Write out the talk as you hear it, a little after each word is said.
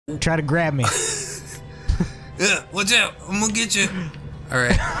Try to grab me. Yeah, watch out. I'm gonna get you.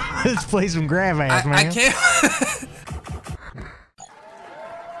 Alright. Let's play some grab ass, man. I can't.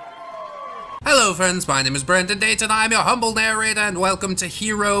 Hello friends, my name is Brendan Dayton, I'm your humble narrator, and welcome to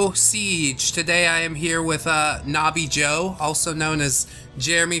Hero Siege. Today I am here with Nobby Joe, also known as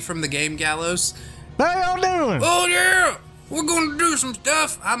Jeremy from the Game Gallows. How y'all doing? Oh yeah! We're gonna do some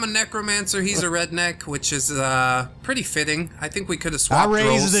stuff. I'm a necromancer, he's a redneck, which is pretty fitting. I think we could have swapped roles. I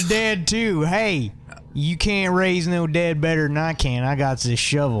raise the dead too. Hey, you can't raise no dead better than I can. I got this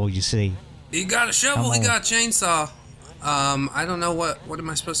shovel, you see. He got a shovel, he got a chainsaw. I don't know what am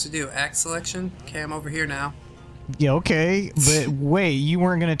I supposed to do? Axe selection? Okay, I'm over here now. Yeah, okay, but wait, you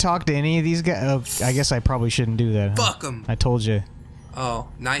weren't gonna talk to any of these guys? I guess I probably shouldn't do that. Fuck them. I told you. Oh,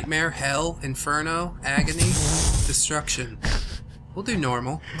 nightmare, hell, inferno, agony, destruction. We'll do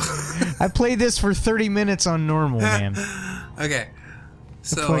normal. I played this for 30 minutes on normal, man. Okay.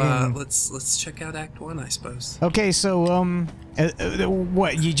 So let's check out Act 1, I suppose. Okay, so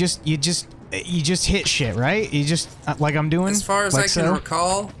what? You just hit shit, right? You just like I'm doing. As far as like I can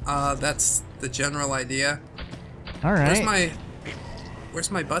recall, that's the general idea. All right.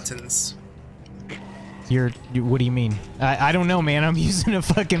 Where's my buttons? What do you mean? I don't know, man. I'm using a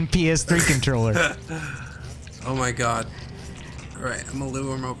fucking PS3 controller. Oh my god. All right, I'm gonna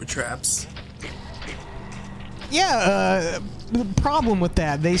lure him over traps. Yeah. The problem with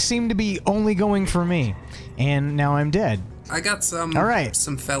that, they seem to be only going for me, and now I'm dead. I got some. All right.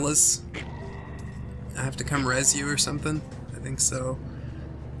 Some fellas. I have to come res you or something. I think so.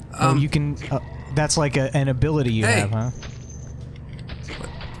 Oh, you can. That's like an ability you have, huh?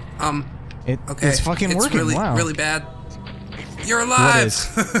 Okay. It's fucking working. Really, wow. really bad. You're alive.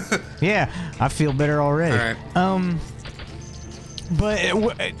 Yeah, I feel better already. All right.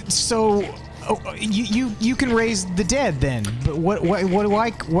 But so you can raise the dead then. But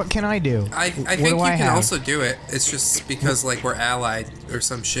what can I do? I think you can also do it. It's just because like we're allied or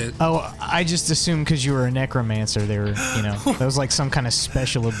some shit. Oh, I just assumed because you were a necromancer, they were, you know, that was like some kind of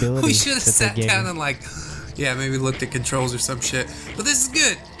special ability. We should have sat down and like, yeah, maybe looked at controls or some shit. But this is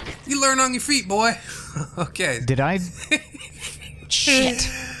good. You learn on your feet, boy. Okay. Did I? Shit.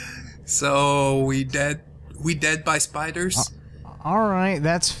 So we dead by spiders. All right,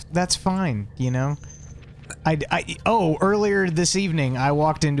 that's fine. You know. Earlier this evening I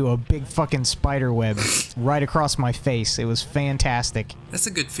walked into a big fucking spider web right across my face. It was fantastic. That's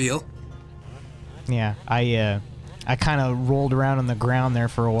a good feel. Yeah, I kind of rolled around on the ground there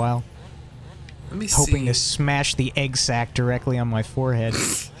for a while. Let me hoping to smash the egg sac directly on my forehead.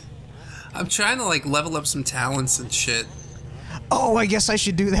 I'm trying to like level up some talents and shit. Oh, I guess I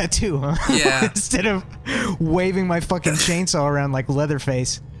should do that too, huh? Yeah. Instead of waving my fucking chainsaw around like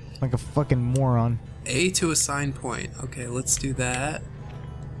Leatherface, like a fucking moron. A to assign point. Okay, let's do that.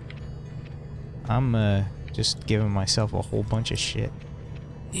 I'm just giving myself a whole bunch of shit.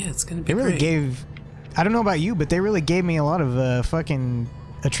 Yeah, it's gonna be They really great. gave... I don't know about you, but they really gave me a lot of fucking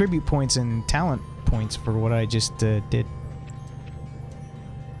attribute points and talent points for what I just did.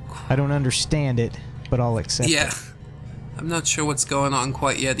 I don't understand it, but I'll accept it. Yeah. I'm not sure what's going on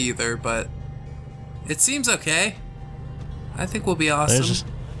quite yet either, but it seems okay. I think we'll be awesome.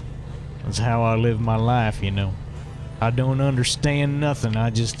 That's how I live my life, you know. I don't understand nothing, I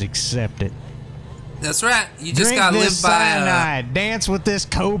just accept it. That's right. You just Drink gotta live this by cyanide, dance with this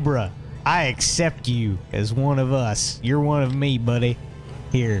cobra. I accept you as one of us. You're one of me, buddy.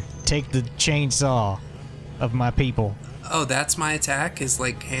 Here, take the chainsaw of my people. Oh, that's my attack? Is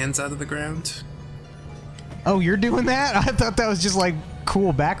like hands out of the ground? Oh, you're doing that? I thought that was just like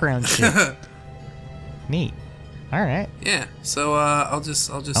cool background shit. Neat. All right. Yeah. So I'll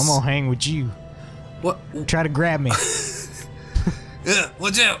just. I'm gonna hang with you. What? Try to grab me. Yeah.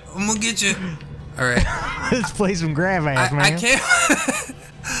 Watch out! I'm gonna get you. All right. Let's play some grab ass, man. I can't.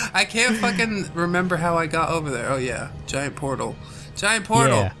 I can't fucking remember how I got over there. Oh yeah, giant portal. Giant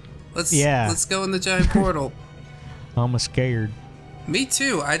portal. Yeah. Let's go in the giant portal. I'm scared. Me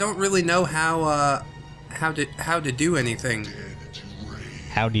too. I don't really know how to do anything.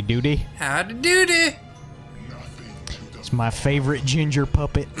 Howdy doody. Howdy doody. It's my favorite ginger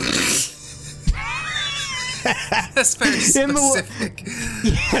puppet. That's very specific.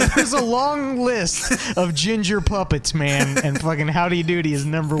 Yeah, there's a long list of ginger puppets, man, and fucking Howdy Doody is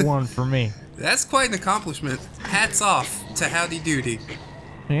 #1 for me. That's quite an accomplishment. Hats off to Howdy Doody.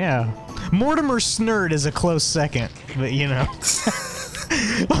 Yeah. Mortimer Snurd is a close second, but you know.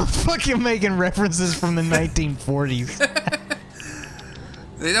 I'm fucking making references from the 1940s.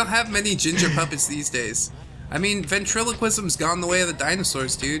 They don't have many ginger puppets these days. I mean, ventriloquism's gone the way of the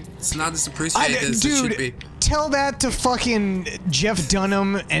dinosaurs, dude. It's not as appreciated as it should be. Tell that to fucking Jeff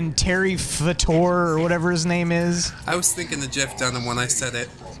Dunham and Terry Fator or whatever his name is. I was thinking of Jeff Dunham when I said it.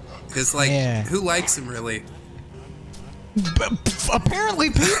 Because, like, who likes him, really? Apparently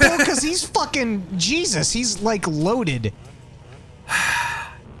people, because he's fucking Jesus. He's, like, loaded.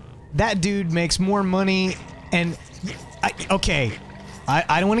 That dude makes more money, and... okay,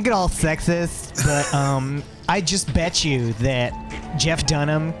 I don't want to get all sexist, but, I just bet you that Jeff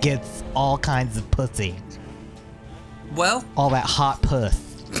Dunham gets all kinds of pussy. Well... all that hot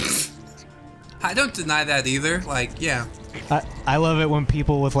puss. I don't deny that either. Like, yeah. I love it when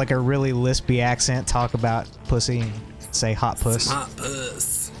people with, like, a really lispy accent talk about pussy and say hot puss. Hot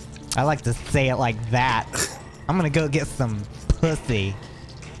puss. I like to say it like that. I'm gonna go get some pussy.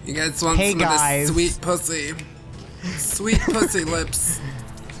 You guys want some of this sweet pussy? Sweet pussy lips.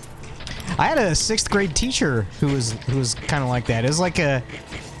 I had a 6th grade teacher who was kind of like that. It was like a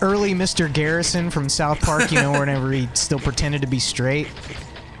early Mr. Garrison from South Park, you know, whenever he still pretended to be straight.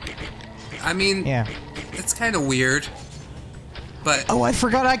 I mean, yeah, it's kind of weird, but... Oh, I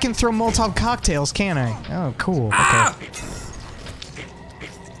forgot I can throw Molotov cocktails, can I? Oh, cool. Ah! Okay.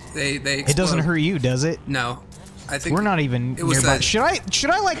 They explode. It doesn't hurt you, does it? No. I think we're not even nearby. Should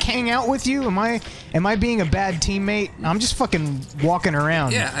I like hang out with you? Am I being a bad teammate? I'm just fucking walking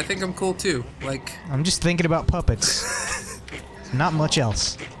around. Yeah, I think I'm cool too. Like, I'm just thinking about puppets. Not much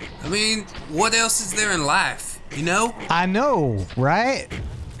else. I mean, what else is there in life? You know? I know, right?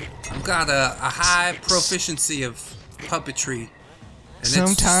 I've got a high proficiency of puppetry. And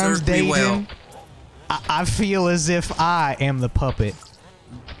sometimes, it's served me well. I feel as if I am the puppet.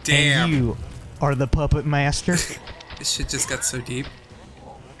 Damn. And you are the puppet master. This shit just got so deep.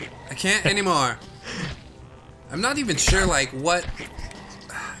 I can't anymore. I'm not even sure, like, what...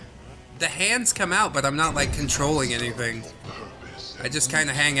 The hands come out, but I'm not, like, controlling anything. I just kind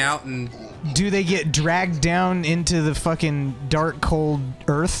of hang out and... Do they get dragged down into the fucking dark, cold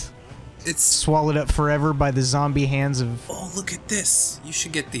earth? It's... Swallowed up forever by the zombie hands of... Oh, look at this. You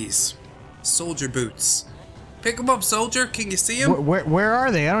should get these. Soldier boots. Pick them up, soldier. Can you see them? Where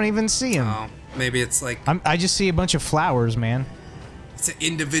are they? I don't even see them. Oh, maybe it's like... I just see a bunch of flowers, man. It's an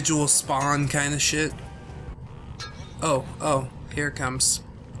individual spawn kind of shit. Oh, here it comes.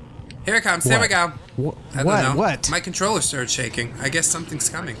 Here it comes. There we go. I don't know. What? My controller started shaking. I guess something's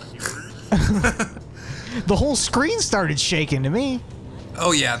coming. The whole screen started shaking to me.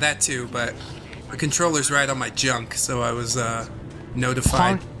 Oh yeah, that too, but the controller's right on my junk, so I was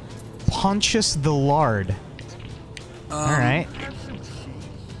notified. Pontius the Lard. Alright.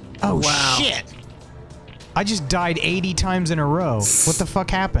 Oh, wow. Shit! I just died 80 times in a row. What the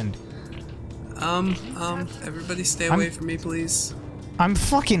fuck happened? Everybody stay away from me, please. I'm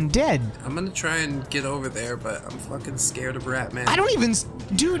fucking dead. I'm gonna try and get over there, but I'm fucking scared of Ratman. I don't even...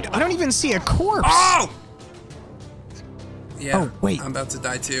 Dude, I don't even see a corpse. Oh! Yeah, oh, wait. I'm about to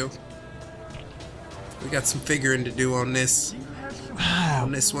die too. We got some figuring to do on this.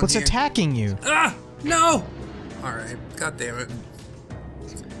 On this one. What's attacking you? Ah! No! Alright, god damn it.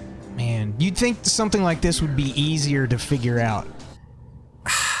 Man, you'd think something like this would be easier to figure out.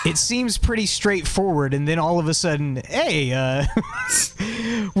 It seems pretty straightforward, and then all of a sudden, hey, how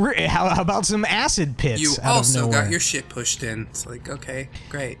about some acid pits? You out also of nowhere? got your shit pushed in. It's like, okay,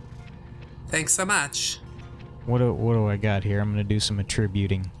 great. Thanks so much. What do I got here? I'm gonna do some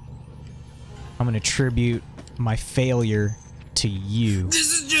attributing. I'm gonna tribute my failure to you.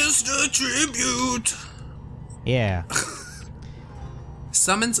 This is just a tribute. Yeah.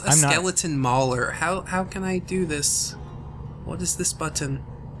 Summons a skeleton mauler. How can I do this? What is this button?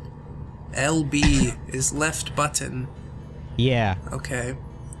 LB is left button. Yeah. Okay.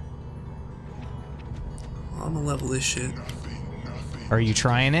 Well, I'm gonna level this shit. Are you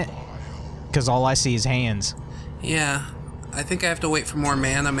trying it? Because all I see is hands. Yeah. I think I have to wait for more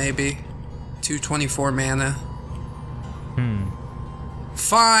mana, maybe. 224 mana.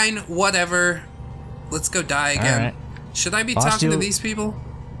 Fine, whatever. Let's go die again. Right. Should I be talking to these people?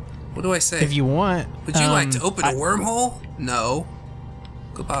 What do I say? If you want. Would you like to open a wormhole? No.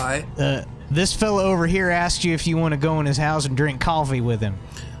 Goodbye. This fella over here asked you if you want to go in his house and drink coffee with him.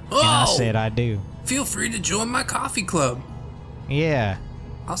 Oh! And I said I do. Feel free to join my coffee club. Yeah.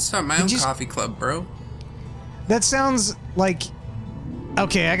 I'll start my own coffee club, bro. That sounds like...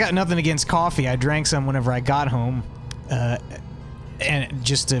 Okay, I got nothing against coffee. I drank some whenever I got home. And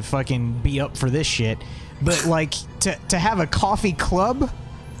just to fucking be up for this shit. But, like, to have a coffee club?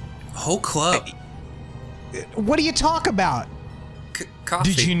 A whole club? What do you talk about?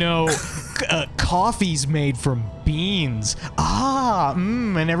 Coffee. Did you know coffee's made from beans. Ah,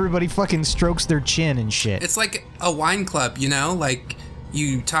 and everybody fucking strokes their chin and shit. It's like a wine club, you know? Like,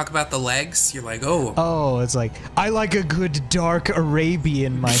 you talk about the legs, you're like, oh. Oh, it's like, I like a good dark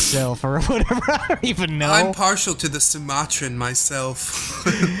Arabian myself, or whatever. I don't even know. I'm partial to the Sumatran myself.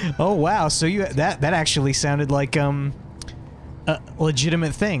 Oh, wow. So that actually sounded like, a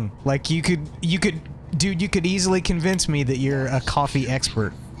legitimate thing. Like, you could easily convince me that you're a coffee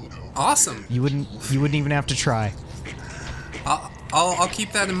expert. Awesome. You wouldn't even have to try. I'll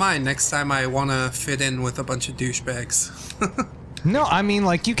keep that in mind next time I want to fit in with a bunch of douchebags. No, I mean,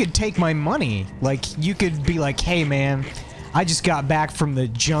 like, you could take my money. Like, you could be like, hey, man, I just got back from the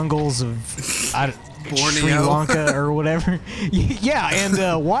jungles of Sri Lanka or whatever. Yeah,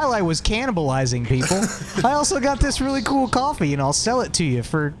 and while I was cannibalizing people, I also got this really cool coffee, and I'll sell it to you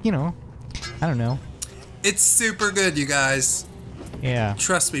for, you know, I don't know. It's super good, you guys. Yeah.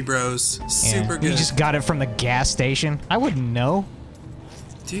 Trust me, bros. Super good. You just got it from the gas station? I wouldn't know.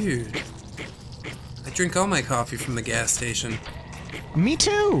 Dude. I drink all my coffee from the gas station. Me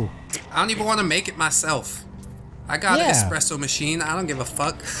too. I don't even want to make it myself. I got an espresso machine. I don't give a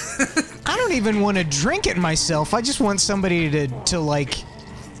fuck. I don't even want to drink it myself. I just want somebody to like,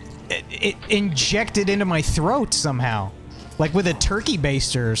 inject it into my throat somehow. Like with a turkey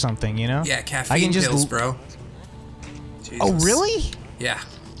baster or something, you know? Yeah, caffeine pills, bro. Jesus. Oh, really? Yeah.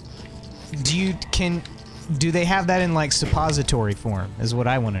 Do they have that in like suppository form? Is what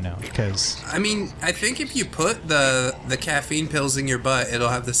I want to know. Because I mean, I think if you put the caffeine pills in your butt, it'll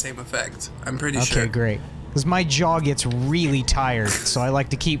have the same effect. I'm pretty sure. Okay, great. Because my jaw gets really tired, so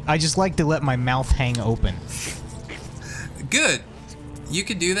I just like to let my mouth hang open. Good. You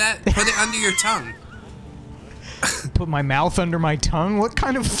could do that. Put it under your tongue. Put my mouth under my tongue? What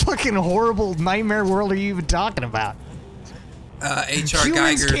kind of fucking horrible nightmare world are you even talking about? H.R.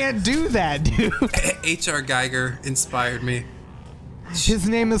 Humans Geiger. can't do that, dude. H.R. Geiger inspired me. His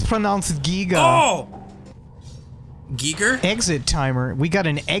name is pronounced Giga. Oh! Geiger? Exit timer. We got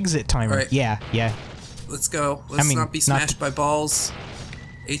an exit timer. Right. Yeah. Let's go. Let's not be smashed by balls.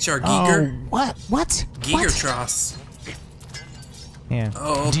 H.R. Oh, Geiger? what? Gigertros. Yeah.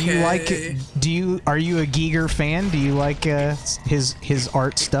 Oh, okay. Do you like? Are you a Geiger fan? Do you like his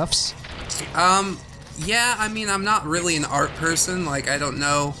art stuffs? Yeah. I mean, I'm not really an art person. Like, I don't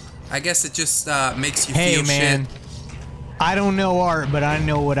know. I guess it just makes you feel man, shit. I don't know art, but I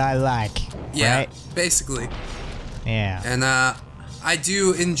know what I like. Yeah. Right? Basically. Yeah. And I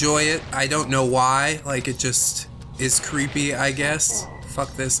do enjoy it. I don't know why. Like, it just is creepy, I guess.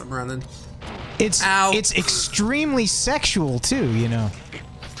 Fuck this. I'm running. It's extremely sexual too, you know.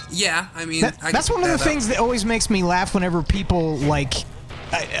 Yeah, I mean, that's one of the things that always makes me laugh whenever people like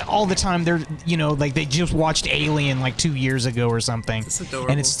all the time they're, you know, like they just watched Alien like 2 years ago or something,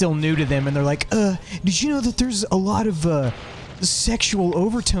 and it's still new to them, and they're like, did you know that there's a lot of sexual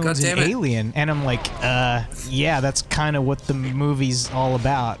overtones in Alien? And I'm like, yeah, that's kind of what the movie's all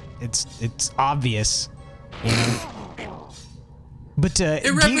about. It's obvious, you know. But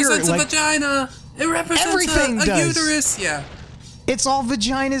it represents a vagina. It represents a uterus. Yeah. It's all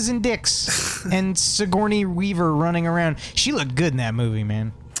vaginas and dicks and Sigourney Weaver running around. She looked good in that movie,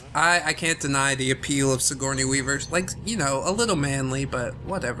 man. I can't deny the appeal of Sigourney Weaver. Like, you know, a little manly, but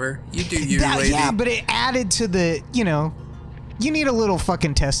whatever. You do you, lady. Yeah, but it added to the, you know, you need a little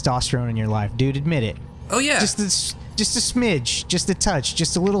fucking testosterone in your life, dude. Admit it. Oh yeah. Just a smidge, just a touch,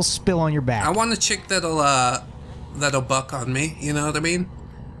 just a little spill on your back. I want a chick that'll buck on me. You know what I mean?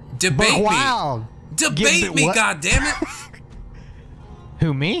 Debate me. Debate me, goddammit.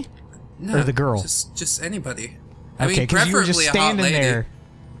 Who, me? No, or the girl? Just anybody. I mean, because you were just standing there.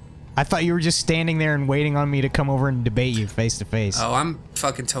 I thought you were just standing there and waiting on me to come over and debate you face to face. Oh, I'm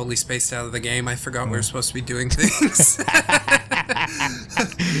fucking totally spaced out of the game. I forgot we were supposed to be doing things.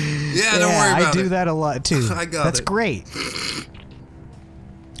 Yeah, don't worry about it. I do that a lot too. I got That's great.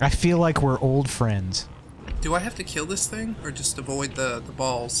 I feel like we're old friends. Do I have to kill this thing or just avoid the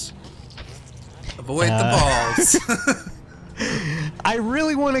balls? Avoid the balls. I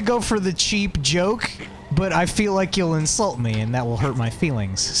really want to go for the cheap joke, but I feel like you'll insult me and that will hurt my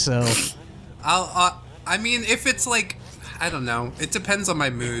feelings. So I mean, if it's like, I don't know, it depends on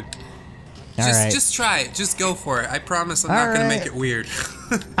my mood. Just try it. Just go for it. I promise I'm not gonna make it weird.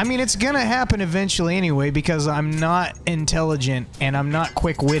 I mean, it's gonna happen eventually anyway because I'm not intelligent and I'm not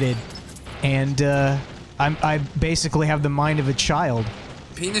quick-witted, and I basically have the mind of a child.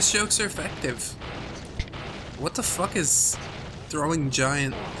 Penis jokes are effective. What the fuck is throwing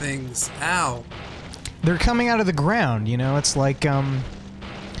giant things? Ow. They're coming out of the ground, you know? It's like,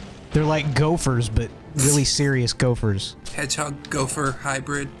 they're like gophers, but really serious gophers. Hedgehog gopher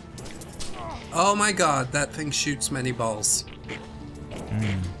hybrid. Oh my god, that thing shoots many balls.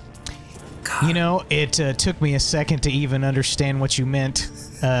 You know, it took me a second to even understand what you meant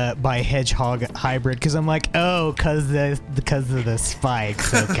by hedgehog hybrid, because I'm like, oh, because of the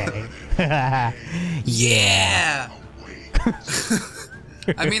spikes. Okay. Yeah.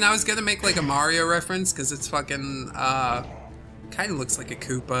 I mean, I was gonna make like a Mario reference because it's fucking kind of looks like a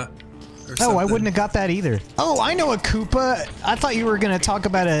Koopa. Or oh, I wouldn't have got that either. Oh, I know a Koopa. I thought you were gonna talk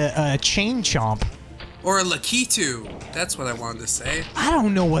about a chain chomp. Or a Lakitu. That's what I wanted to say. I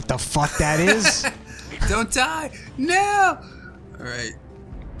don't know what the fuck that is. Don't die. No. All right.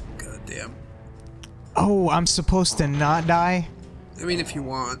 God damn. Oh, I'm supposed to not die? I mean, if you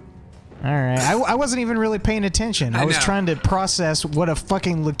want. All right. I wasn't even really paying attention. I was trying to process what a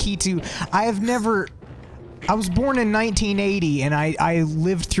fucking Lakitu. I was born in 1980, and I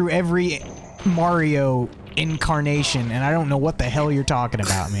lived through every Mario incarnation, and I don't know what the hell you're talking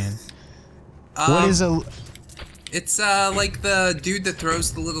about, man. What is a... It's like the dude that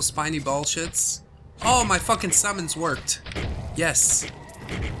throws the little spiny ball shits. Oh, my fucking summons worked. Yes.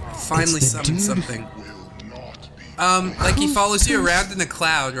 Finally summoned something. Like he follows you around in a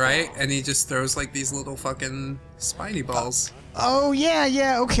cloud, right? And he just throws like these little fucking spiny balls. Oh,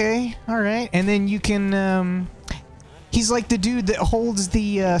 yeah, okay. Alright. And then you can, he's like the dude that holds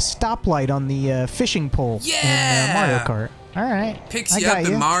the stoplight on the fishing pole in Mario Kart. Alright. Picks you up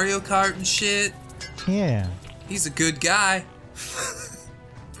in Mario Kart and shit. Yeah. He's a good guy.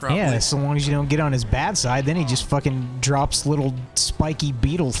 Probably. Yeah, so long as you don't get on his bad side, then he just fucking drops little spiky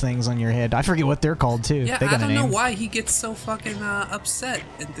beetle things on your head. I forget what they're called, too. Yeah, they got I don't a name. know why he gets so fucking upset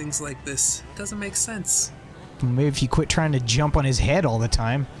and things like this. Doesn't make sense. Maybe if you quit trying to jump on his head all the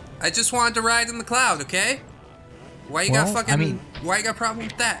time. I just wanted to ride in the cloud, okay? Why you got fucking... why you got a problem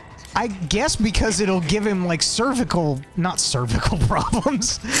with that? I guess because it'll give him, like, not cervical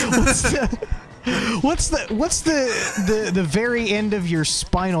problems. What's the very end of your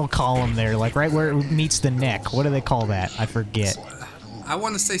spinal column there, like right where it meets the neck? What do they call that? I forget. I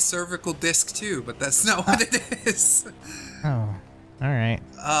want to say cervical disc too, but that's not what it is. Oh, all right.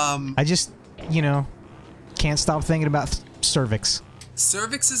 I just, can't stop thinking about cervix.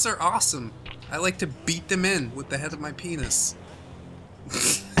 Cervixes are awesome. I like to beat them in with the head of my penis.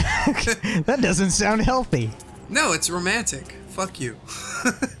 That doesn't sound healthy. No, it's romantic. Fuck you.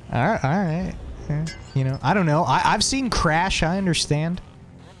 All right. I don't know. I've seen Crash. I understand.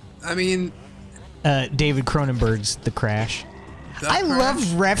 I mean, David Cronenberg's The Crash. I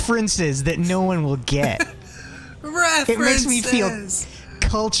love references that no one will get. References. It makes me feel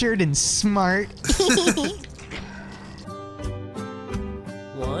cultured and smart.